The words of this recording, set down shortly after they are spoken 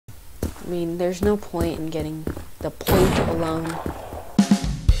I mean, there's no point in getting the point alone.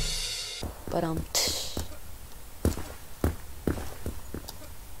 But,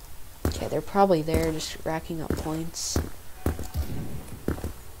 okay, they're probably there just racking up points.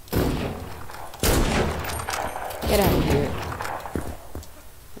 Get out of here.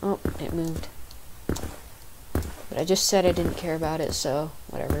 Oh, it moved. But I just said I didn't care about it, so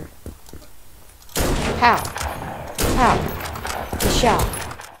whatever. Pow! Pow! The shot.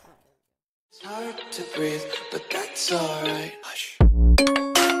 It's hard to breathe, but that's alright. Hush.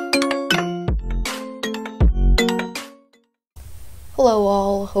 Hello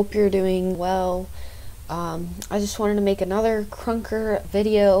all, hope you're doing well. I just wanted to make another Krunker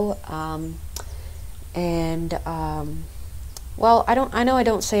video, well, I know I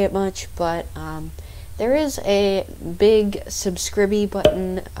don't say it much, but there is a big subscribe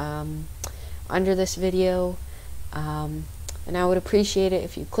button under this video, and I would appreciate it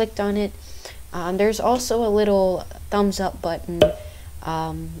if you clicked on it. There's also a little thumbs up button,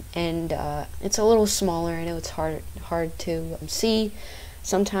 and it's a little smaller. I know it's hard to see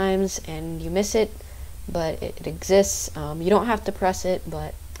sometimes, and you miss it, but it exists. You don't have to press it,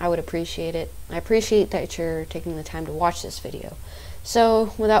 but I would appreciate it. I appreciate that you're taking the time to watch this video.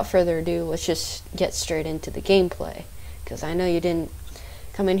 So, without further ado, let's just get straight into the gameplay, because I know you didn't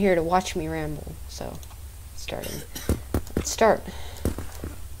come in here to watch me ramble. So, let's start.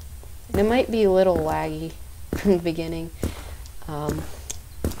 And it might be a little laggy from the beginning. So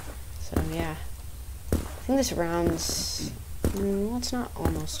yeah, I think this round's, well, it's not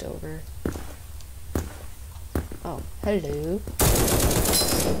almost over. Oh, hello.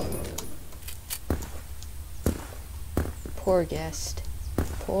 Poor guest.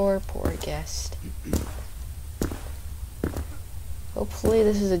 Poor guest. Hopefully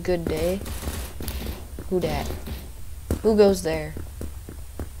this is a good day. Who dat? Who goes there?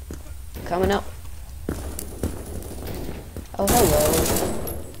 Coming up. Oh, hello.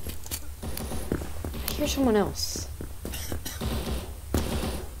 I hear someone else.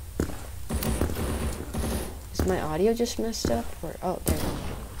 Is my audio just messed up? Or, oh, there.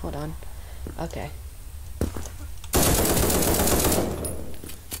 Hold on. Okay.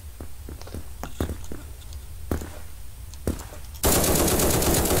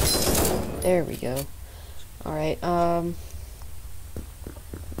 There we go. Alright,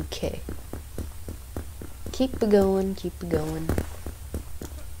 okay. Keep it going, keep it going.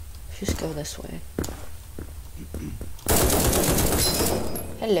 Let's just go this way.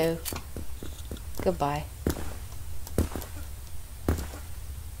 Hello. Goodbye.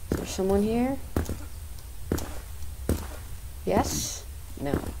 Is there someone here? Yes?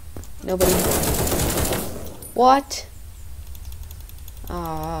 No. Nobody. What?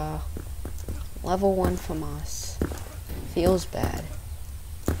 Level 1 FAMAS. Feels bad.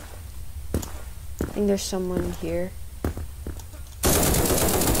 I think there's someone here.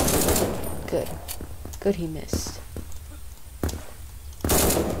 Good. Good he missed.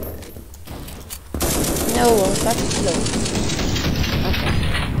 No, that's close. Okay.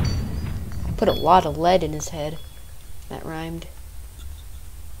 I put a lot of lead in his head. That rhymed.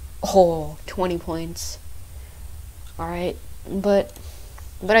 Oh, 20 points. Alright, but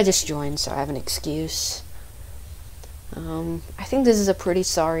I just joined, so I have an excuse. I think this is a pretty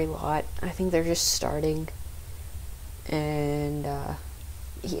sorry lot. I think they're just starting. And,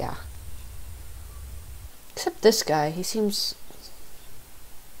 yeah. Except this guy, he seems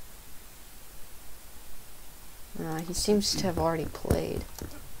to have already played.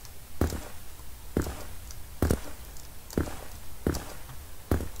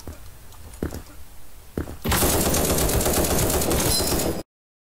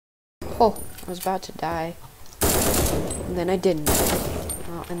 Oh, I was about to die. And then I didn't.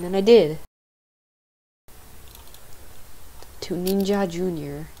 Oh, and then I did. To Ninja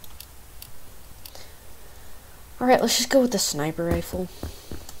Jr. Alright, let's just go with the sniper rifle.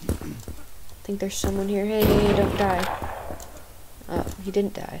 I think there's someone here. Hey, don't die. Oh, he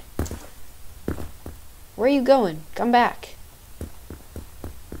didn't die. Where are you going? Come back.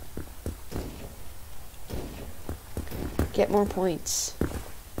 Get more points.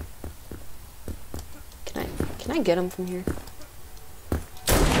 Can I get him from here?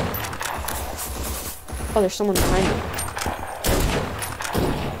 Oh, there's someone behind me.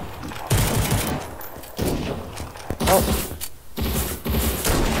 Oh.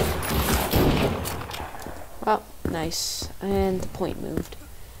 Well, nice. And the point moved.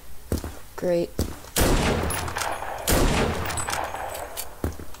 Great.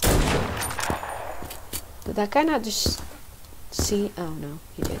 Did that guy not just see? Oh no,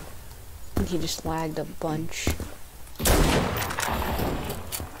 he did. I think he just lagged a bunch.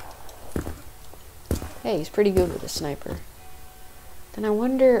 Hey, he's pretty good with a sniper. Then I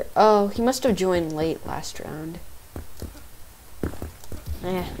wonder... Oh, he must have joined late last round.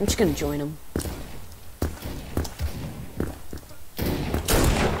 I'm just gonna join him.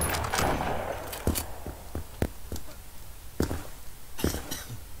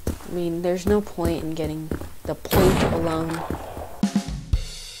 I mean, there's no point in getting the point alone.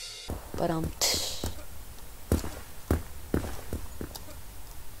 But,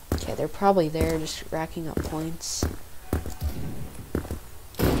 okay, they're probably there just racking up points.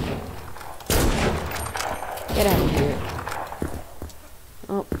 Get out of here.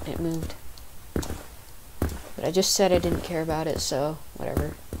 Oh, it moved. But I just said I didn't care about it, so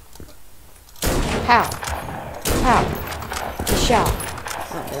whatever. How? How? He shot.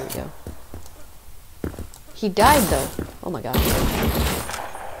 Oh, there we go. He died, though. Oh my god.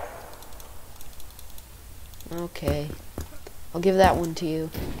 Okay. I'll give that one to you.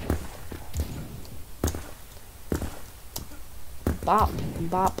 Bop.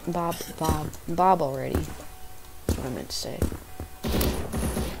 Bop, bop, bob. Bob already. That's what I meant to say.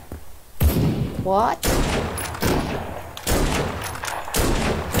 What?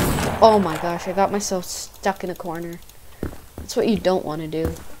 Oh my gosh, I got myself stuck in a corner. That's what you don't want to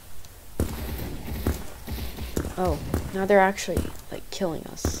do. Oh, now they're actually, like, killing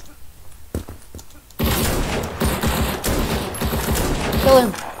us. Kill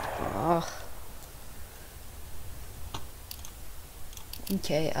him! Ugh.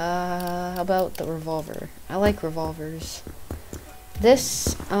 Okay, how about the revolver? I like revolvers.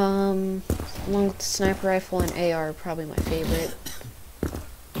 This, along with the sniper rifle and AR, are probably my favorite.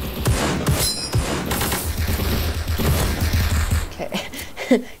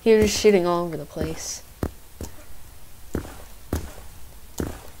 Okay, you're just shooting all over the place.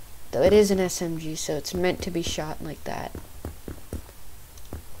 Though it is an SMG, so it's meant to be shot like that.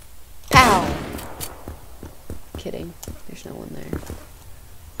 Pow! Kidding, there's no one there.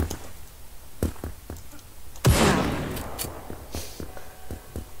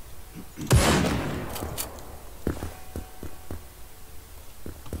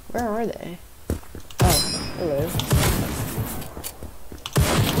 Where are they? Oh, hello.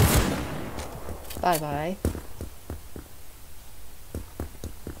 Bye-bye.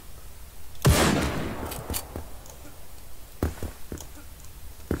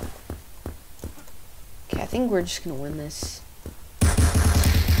 Okay, I think we're just gonna win this.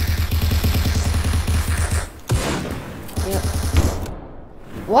 Yep.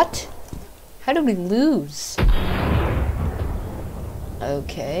 What? How did we lose?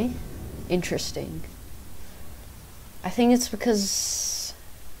 Okay, interesting. I think it's because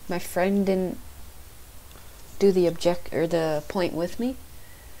my friend didn't do the the point with me.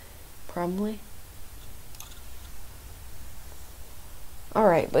 Probably.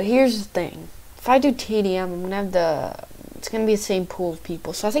 Alright, but here's the thing. If I do TDM, I'm gonna have it's gonna be the same pool of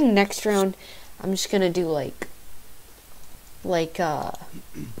people. So I think next round, I'm just gonna do like a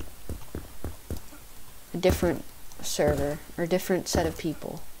different server or different set of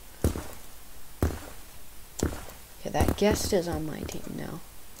people. Okay, that guest is on my team now.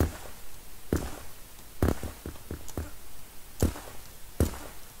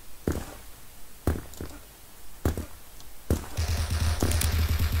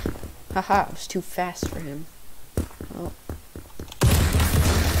 Haha, it was too fast for him. Oh.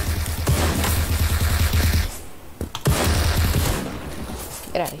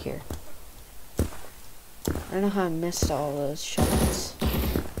 Get out of here. I don't know how I missed all those shots.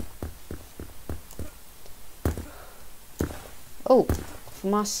 Oh,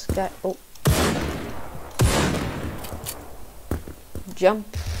 Moss got. Oh,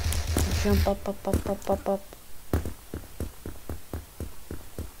 jump up.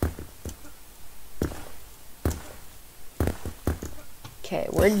 Okay,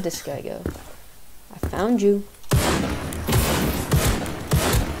 where did this guy go? I found you.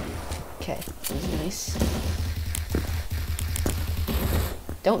 Okay, that was nice.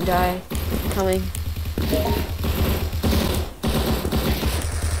 Don't die. I'm coming.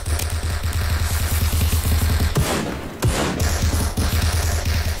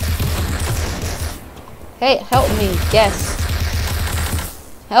 Hey, help me, guest.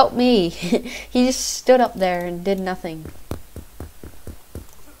 Help me. He just stood up there and did nothing.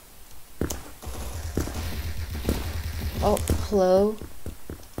 Oh, hello.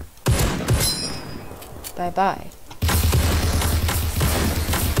 Bye-bye.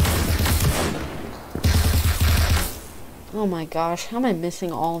 Oh my gosh, how am I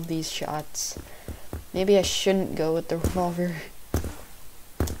missing all of these shots? Maybe I shouldn't go with the revolver.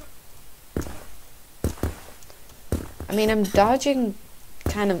 I mean, I'm dodging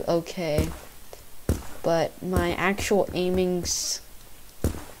kind of okay. but my actual aiming's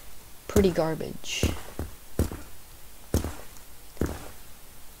pretty garbage.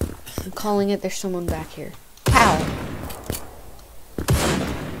 I'm calling it. There's someone back here. Ow!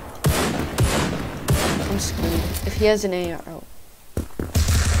 I'm screwed. If he has an AR.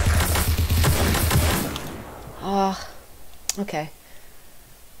 Oh. Okay.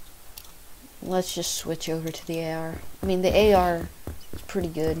 Let's just switch over to the AR. I mean, the AR is pretty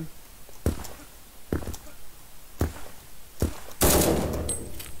good.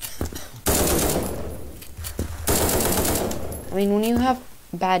 I mean, when you have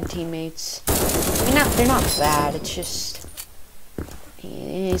bad teammates, I mean, they're not bad, it's just,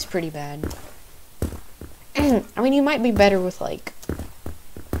 he's pretty bad. I mean, he might be better with, like,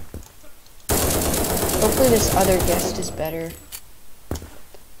 hopefully this other guest is better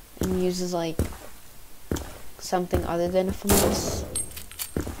and uses, like, something other than a FAMAS.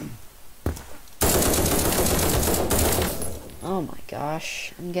 Oh my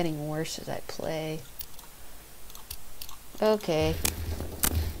gosh, I'm getting worse as I play. Okay.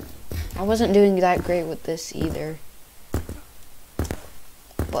 I wasn't doing that great with this either.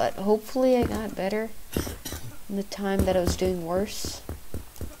 But hopefully I got better in the time that I was doing worse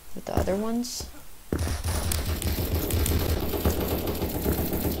with the other ones.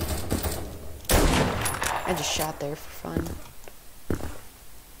 I just shot there for fun.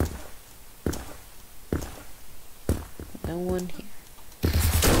 No one here.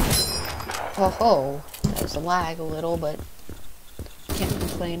 Oh ho! That was a lag a little, but can't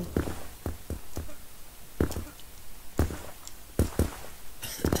complain.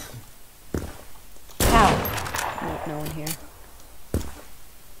 Ow! Nope, no one here.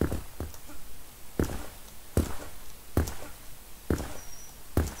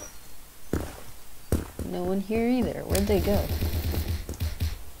 No one here either. Where'd they go?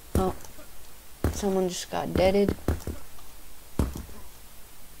 Oh, someone just got deaded.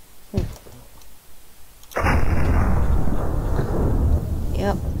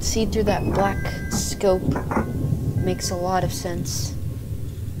 Yep, see through that black scope makes a lot of sense.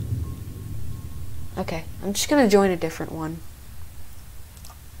 Okay, I'm just gonna join a different one.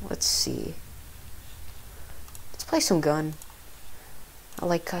 Let's see. Let's play some gun. I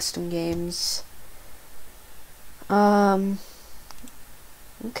like custom games.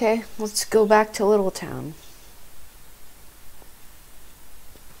 Okay, let's go back to Little Town.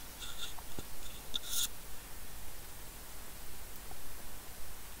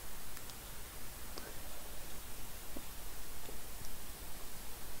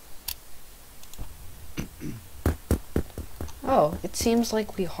 Oh, it seems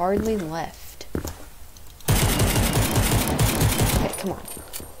like we hardly left. Okay, come on.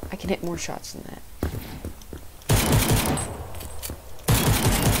 I can hit more shots than that.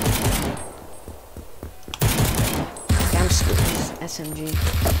 Okay, I'm screwed with this SMG.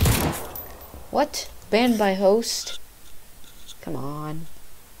 What? Banned by host? Come on.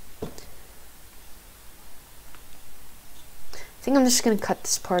 I think I'm just gonna cut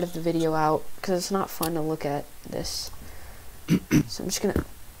this part of the video out because it's not fun to look at this. So I'm just gonna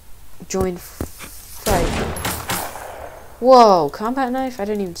join fight. Whoa, combat knife? I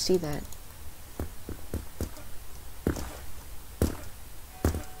didn't even see that.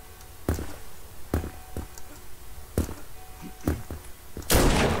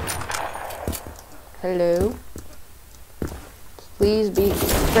 Hello? Please be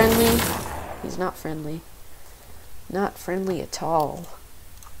friendly. He's not friendly. Not friendly at all.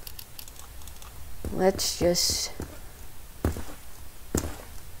 Let's just...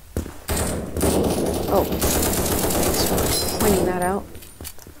 Oh, thanks for pointing that out.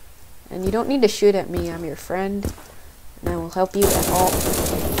 And you don't need to shoot at me, I'm your friend, and I will help you at all.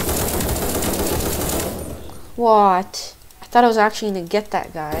 What? I thought I was actually going to get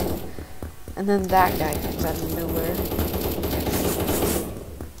that guy, and then that guy comes out of nowhere.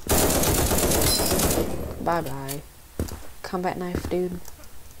 Bye-bye. Combat knife, dude.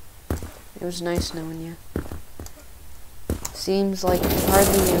 It was nice knowing you. Seems like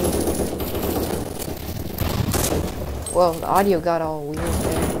hardly you. Whoa, the audio got all weird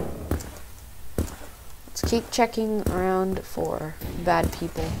there. Let's keep checking around for bad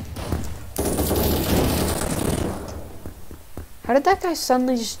people. How did that guy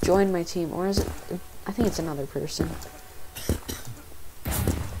suddenly just join my team? Or is it... I think it's another person.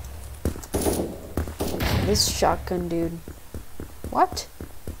 This shotgun dude. What?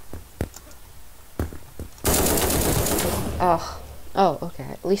 Oh. Oh, okay.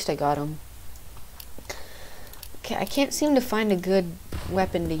 At least I got him. Okay, I can't seem to find a good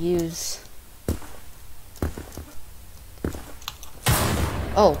weapon to use.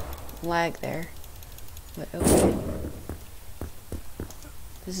 Oh, lag there. But okay.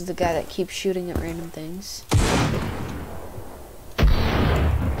 This is the guy that keeps shooting at random things.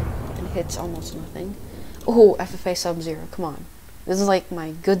 And hits almost nothing. Oh, FFA Sub-Zero, come on. This is like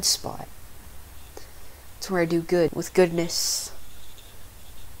my good spot. It's where I do good, with goodness.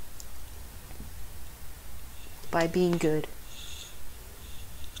 By being good.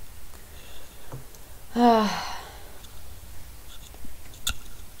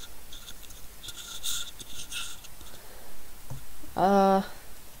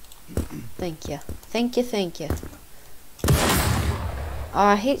 Thank you. Thank you, thank you.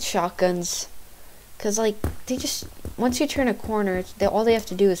 I hate shotguns. Cause like, they just, once you turn a corner, all they have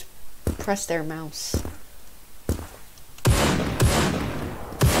to do is press their mouse.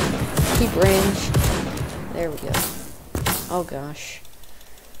 Keep range. There we go. Oh gosh.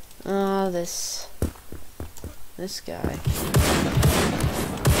 This guy.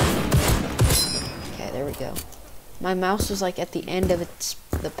 Okay, there we go. My mouse was like at the end of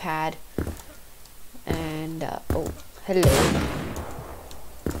the pad. And, oh, hello.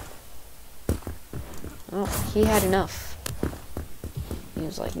 Oh, he had enough. He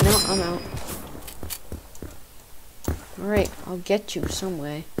was like, no, I'm out. Alright, I'll get you some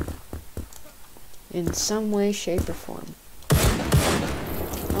way. In some way, shape, or form.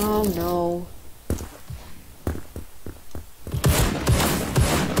 Oh no.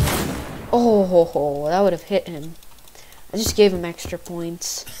 Oh, that would have hit him. I just gave him extra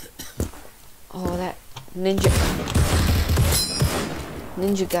points. Oh, that ninja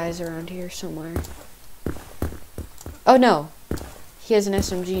guy's around here somewhere. Oh no, he has an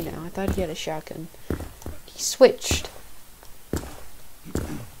SMG now. I thought he had a shotgun. He switched.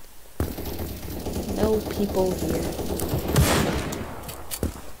 No people here.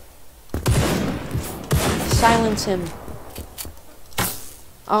 Silence him.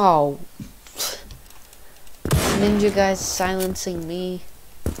 Oh. Ninja guy's silencing me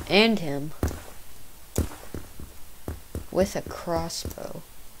and him with a crossbow.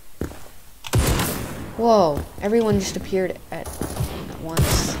 Whoa, everyone just appeared at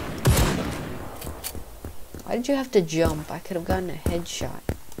once. Why did you have to jump? I could have gotten a headshot.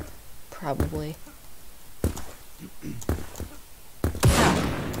 Probably. Ow.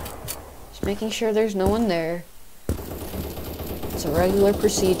 Just making sure there's no one there. It's a regular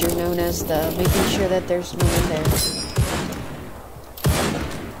procedure known as the making sure that there's no one there.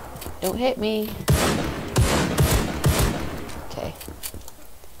 Don't hit me. Okay.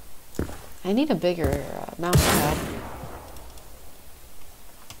 I need a bigger mouse pad.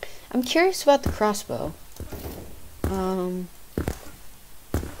 I'm curious about the crossbow.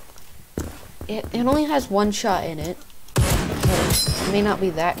 It only has one shot in it, so it may not be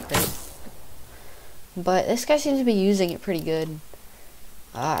that great. But this guy seems to be using it pretty good.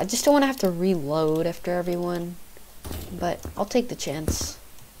 I just don't want to have to reload after everyone, but I'll take the chance.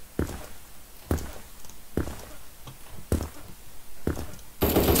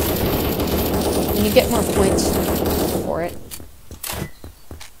 And you get more points for it.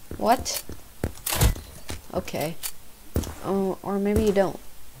 What? Okay. Oh, or maybe you don't.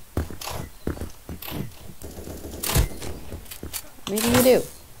 Maybe you do.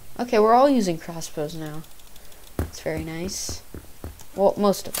 Okay, we're all using crossbows now. It's very nice. Well,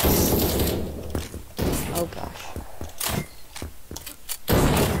 most of us. Oh gosh.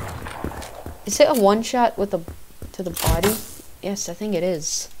 Is it a one-shot with to the body? Yes, I think it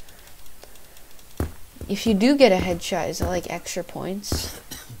is. If you do get a headshot, is it like extra points?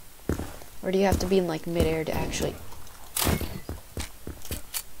 Or do you have to be in like midair to actually...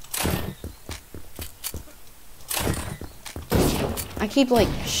 I keep like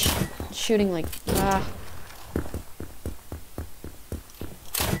shooting like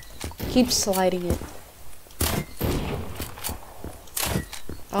keep sliding it.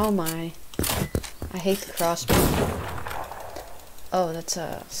 Oh my. I hate the crossbow. Oh, that's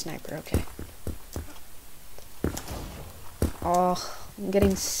a sniper, okay. Oh, I'm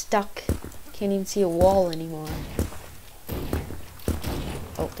getting stuck. Can't even see a wall anymore.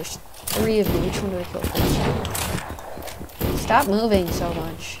 Oh, there's 3 of me. Which one do I kill first? Stop moving so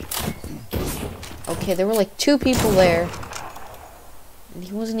much. Okay, there were like 2 people there. And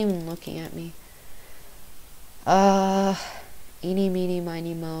he wasn't even looking at me. Eeny, meeny,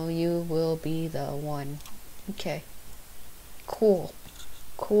 miny, mo, you will be the one. Okay. Cool.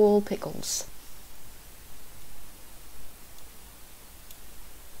 Cool pickles.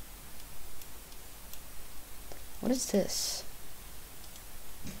 What is this?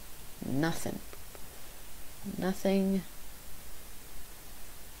 Nothing. Nothing.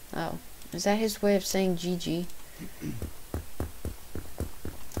 Oh. Is that his way of saying GG?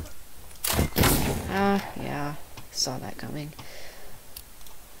 Yeah, saw that coming.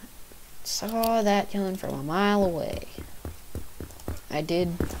 Saw that coming from a mile away. I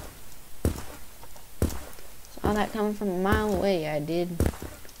did. Saw that coming from a mile away, I did.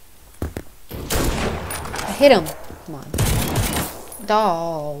 I hit him. Come on.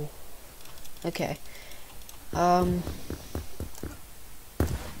 Oh. Okay.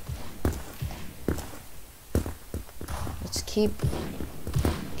 Let's keep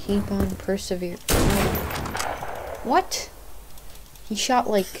on persevering. What? He shot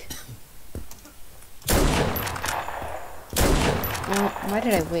like... why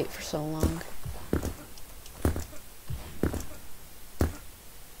did I wait for so long?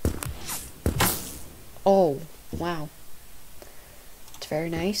 Oh, wow. It's very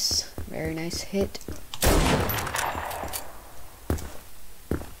nice. Very nice hit.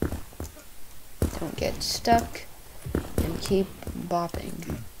 Don't get stuck. And keep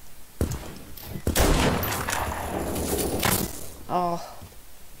bopping. Oh,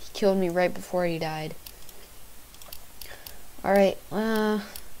 he killed me right before he died. Alright, I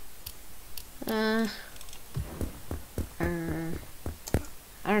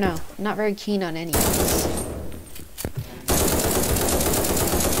don't know. I'm not very keen on any of this.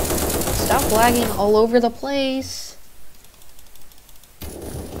 Stop lagging all over the place.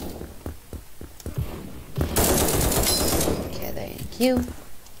 Okay, thank you.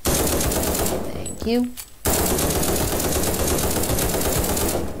 Thank you.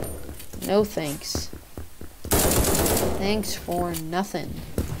 No thanks. Thanks for nothing.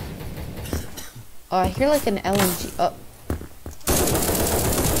 Oh, I hear like an LMG. Oh.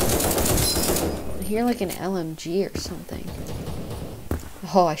 I hear like an LMG or something.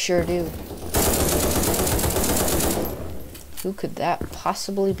 Oh, I sure do. Who could that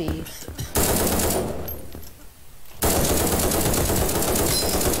possibly be?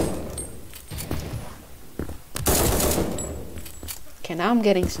 Okay, now I'm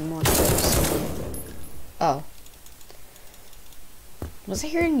getting some more kills. Oh. Was I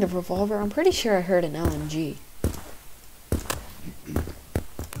hearing the revolver? I'm pretty sure I heard an LMG.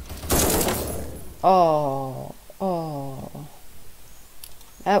 Oh. Oh.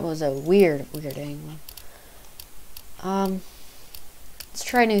 That was a weird angle. Let's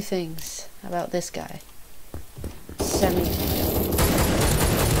try new things. How about this guy? It's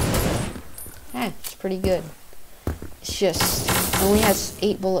pretty good. It's just, it only has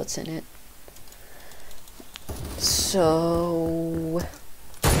 8 bullets in it. So,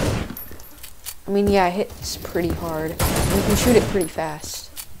 I mean, yeah, it hits pretty hard. You can shoot it pretty fast.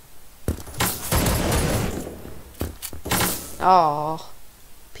 Aw,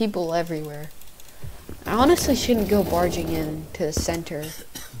 people everywhere. I honestly shouldn't go barging in to the center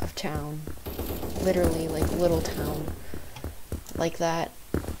of town. Literally, like, little town. Like that.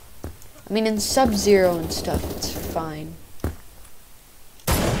 I mean, in Sub-Zero and stuff, it's fine.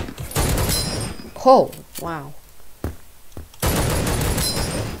 Oh, wow.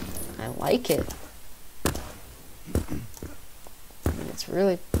 I like it. I mean, it's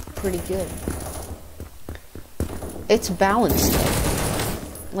really pretty good. It's balanced,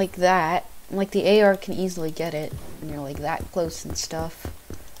 like that. Like, the AR can easily get it when you're, like, that close and stuff.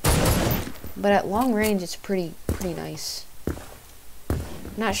 But at long range, it's pretty nice.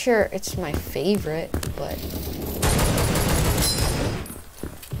 Not sure it's my favorite, but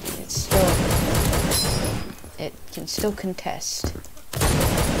it's still, it can still contest.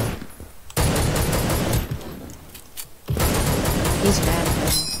 He's mad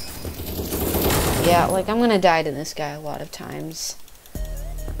now. Yeah, like, I'm gonna die to this guy a lot of times.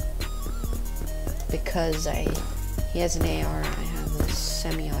 Because he has an AR and I have a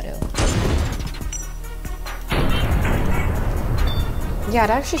semi-auto. Yeah, it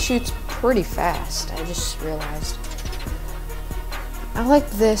actually shoots pretty fast. I just realized. I like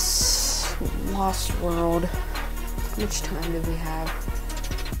this Lost World. How much time do we have?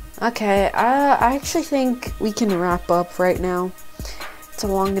 Okay, I actually think we can wrap up right now. It's a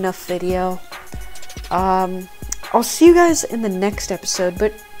long enough video. I'll see you guys in the next episode,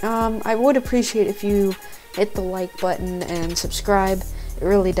 but I would appreciate if you hit the like button and subscribe. It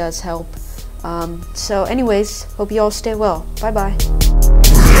really does help. So anyways, hope you all stay well. Bye bye.